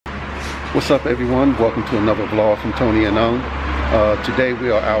What's up, everyone? Welcome to another vlog from Tony&Aung. Today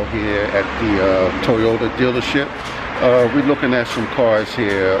we are out here at the Toyota dealership. We're looking at some cars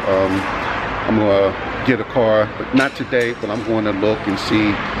here. I'm going to get a car, but not today, but I'm going to look and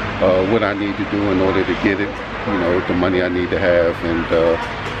see what I need to do in order to get it, you know, the money I need to have,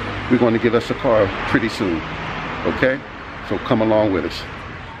 and we're going to get us a car pretty soon, okay? So come along with us.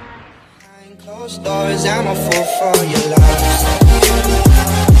 Closed doors, I'm a fool for your love.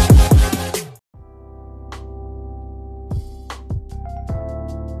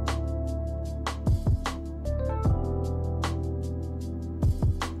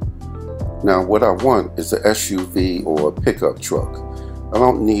 Now what I want is an SUV or a pickup truck. I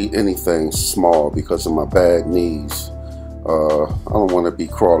don't need anything small because of my bad knees. I don't want to be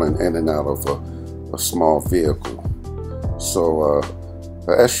crawling in and out of a small vehicle. So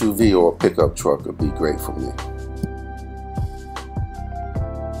a SUV or a pickup truck would be great for me.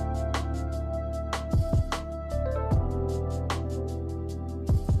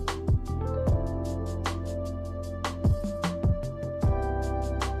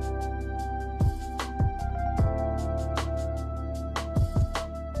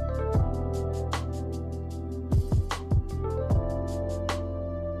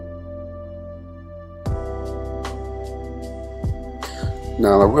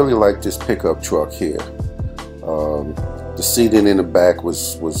 Now I really like this pickup truck here. The seating in the back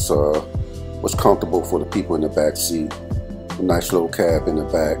was comfortable for the people in the back seat. A nice little cab in the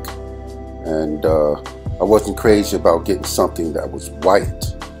back, and I wasn't crazy about getting something that was white,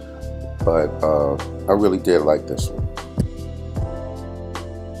 but I really did like this one.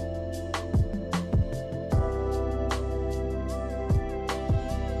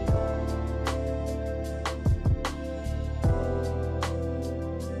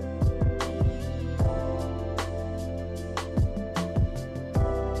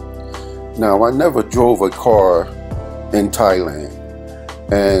 Now, I never drove a car in Thailand,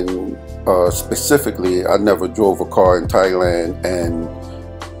 and specifically, I never drove a car in Thailand and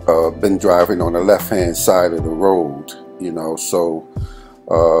been driving on the left-hand side of the road, you know, so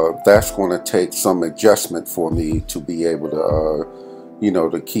that's going to take some adjustment for me to be able to, you know,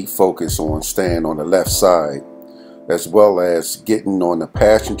 to keep focus on staying on the left side, as well as getting on the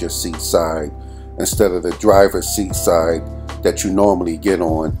passenger seat side instead of the driver's seat side that you normally get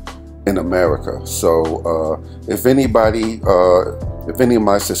on in America. So if any of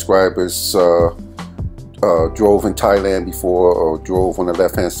my subscribers drove in Thailand before, or drove on the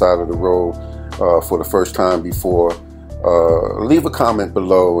left-hand side of the road for the first time before, leave a comment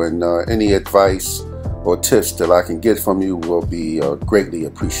below, and any advice or tips that I can get from you will be greatly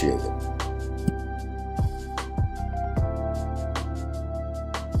appreciated.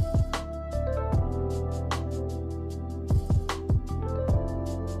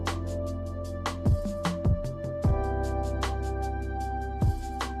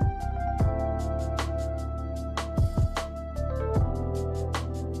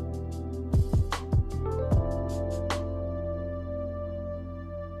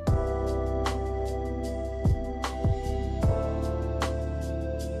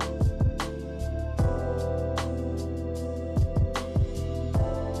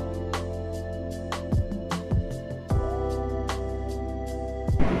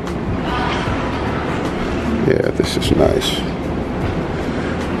 Yeah, this is nice.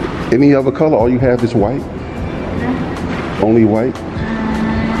 Any other color? All you have is white? Only white?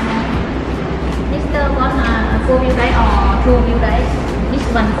 This one 4-wheel drive or 2-wheel drive. This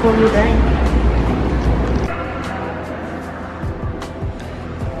one 4-wheel drive.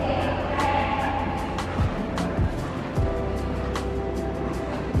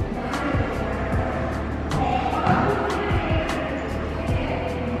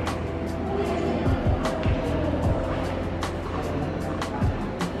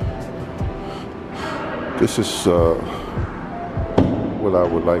 This is what I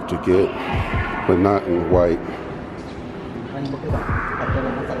would like to get, but not in white.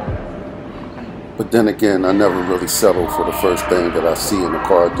 But then again, I never really settle for the first thing that I see in a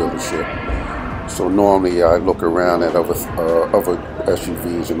car dealership. So normally I look around at other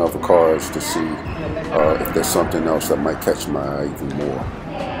SUVs and other cars to see if there's something else that might catch my eye even more.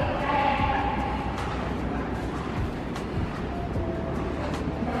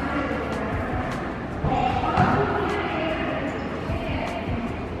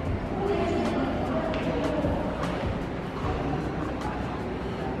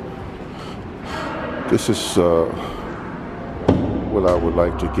 This is what I would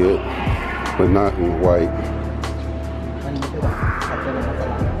like to get, but not in white.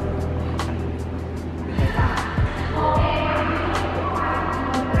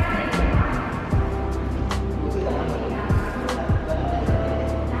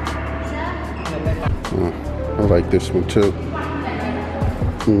 like this one too.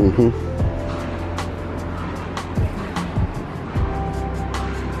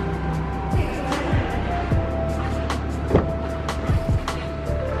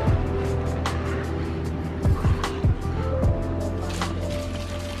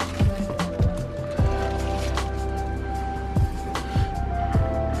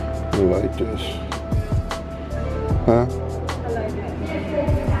 I like this. Huh?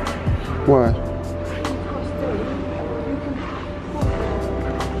 Why?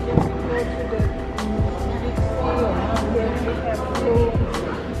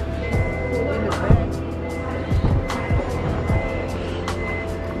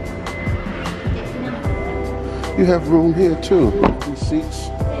 You have room here too, these seats.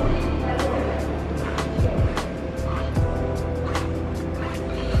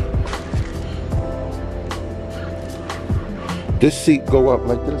 This seat go up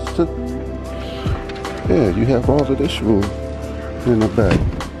like this too. Yeah, you have all of this room in the back.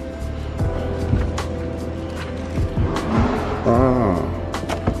 Ah,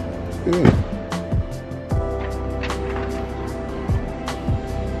 yeah.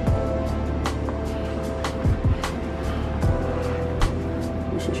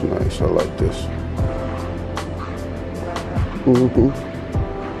 This is nice. I like this.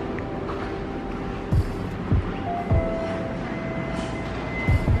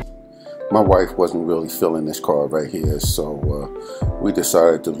 My wife wasn't really feeling this car right here, so we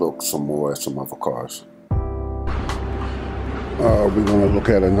decided to look some more at some other cars. We're going to look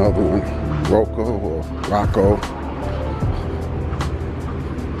at another one, Rocco or Rocco.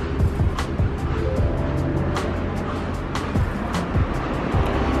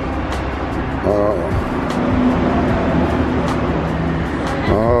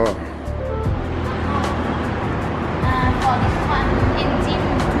 For this one, engine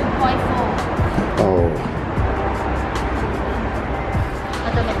 2.4. Oh,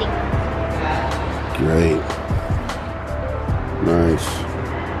 Automatic. great. Nice.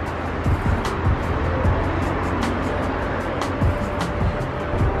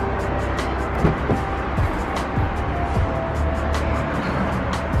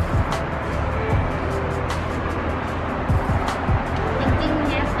 Engine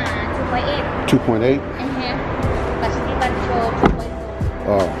has 2.8. 2.8? And have capacity control 2.4.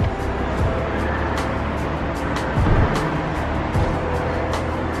 Oh.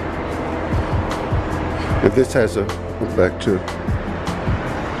 If this has a back to,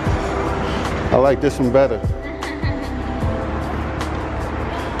 I like this one better.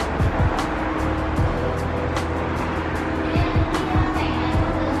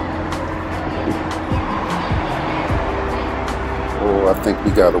 Oh, I think we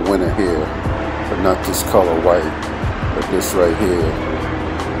got a winner here, but not this color white, but this right here.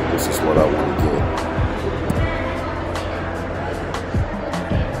 This is what I want to get.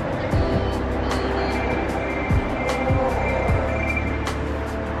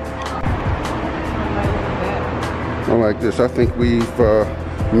 I like this. I think we've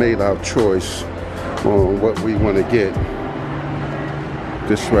made our choice on what we want to get.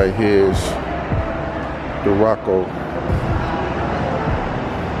 This right here is the Rocco.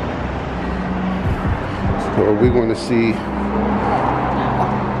 So we want to see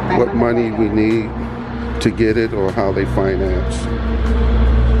what money we need to get it or how they finance.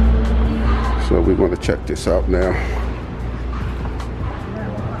 So we want to check this out now.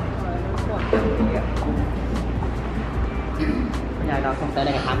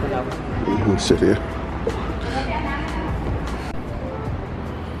 Sit here.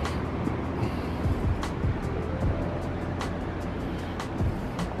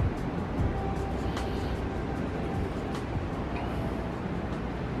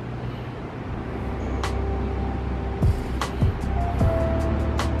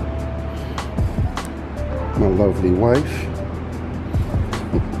 My lovely wife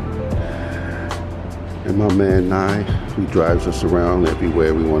and my man Nye, who drives us around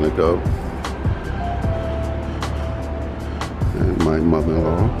everywhere we want to go, and my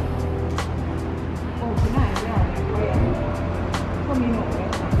mother-in-law.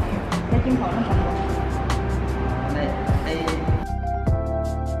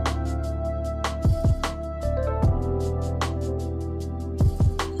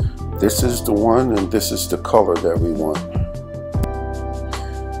 This is the one, and this is the color that we want.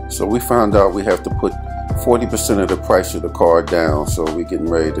 So we found out we have to put 40% of the price of the car down, so we're getting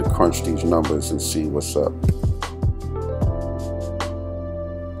ready to crunch these numbers and see what's up.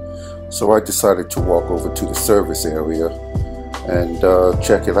 So I decided to walk over to the service area and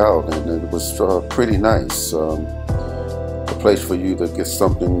check it out, and it was pretty nice. A place for you to get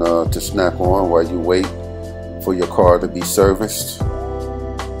something to snack on while you wait for your car to be serviced.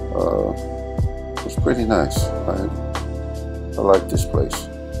 It's pretty nice. I like this place.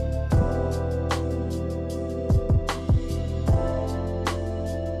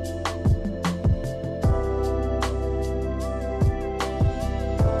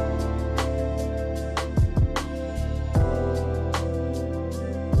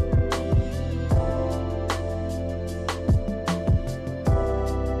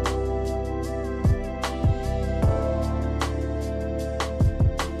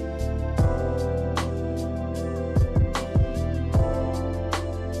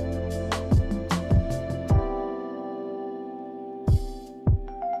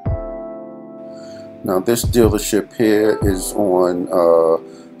 Now this dealership here is on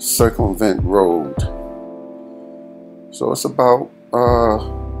Circumvent Road. So it's about,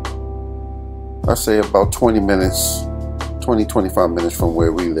 I say about 25 minutes from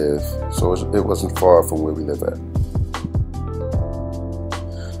where we live. So it wasn't far from where we live at.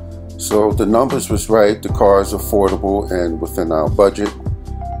 So the numbers was right, the car is affordable and within our budget.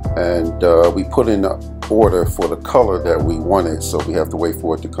 And we put in an order for the color that we wanted, so we have to wait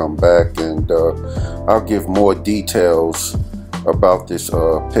for it to come back, and I'll give more details about this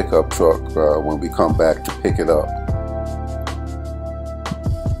pickup truck when we come back to pick it up.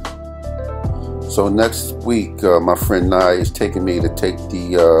 So next week my friend Nai is taking me to take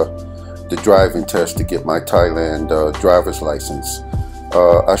the driving test to get my Thailand driver's license.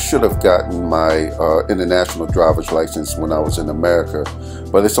 I should have gotten my international driver's license when I was in America,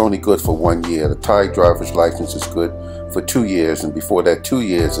 but it's only good for 1 year. The Thai driver's license is good for 2 years, and before that 2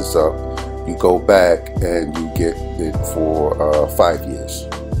 years is up, you go back and you get it for 5 years.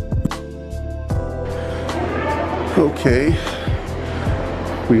 Okay,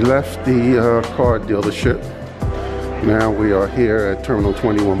 we left the car dealership. Now we are here at Terminal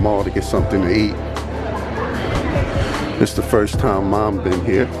 21 Mall to get something to eat. It's the first time Mom been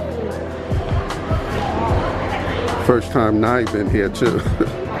here. First time Nai been here too.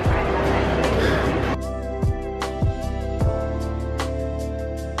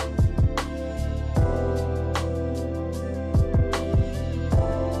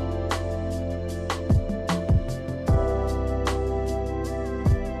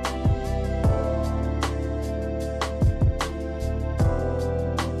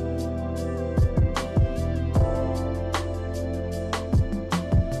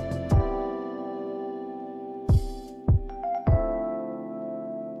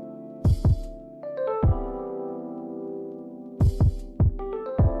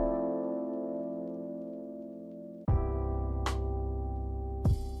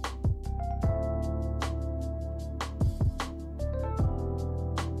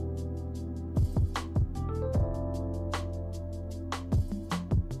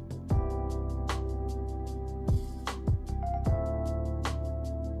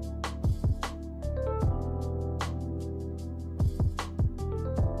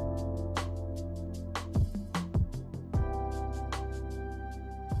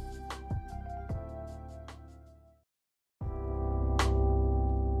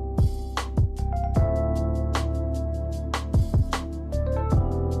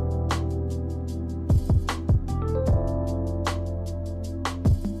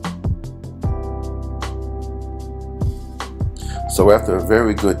 So after a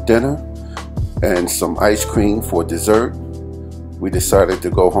very good dinner and some ice cream for dessert, we decided to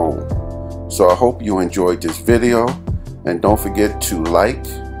go home. So I hope you enjoyed this video, and don't forget to like,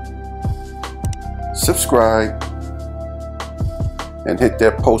 subscribe, and hit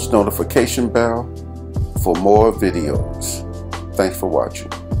that post notification bell for more videos. Thanks for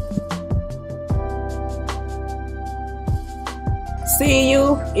watching. See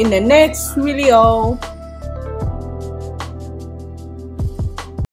you in the next video.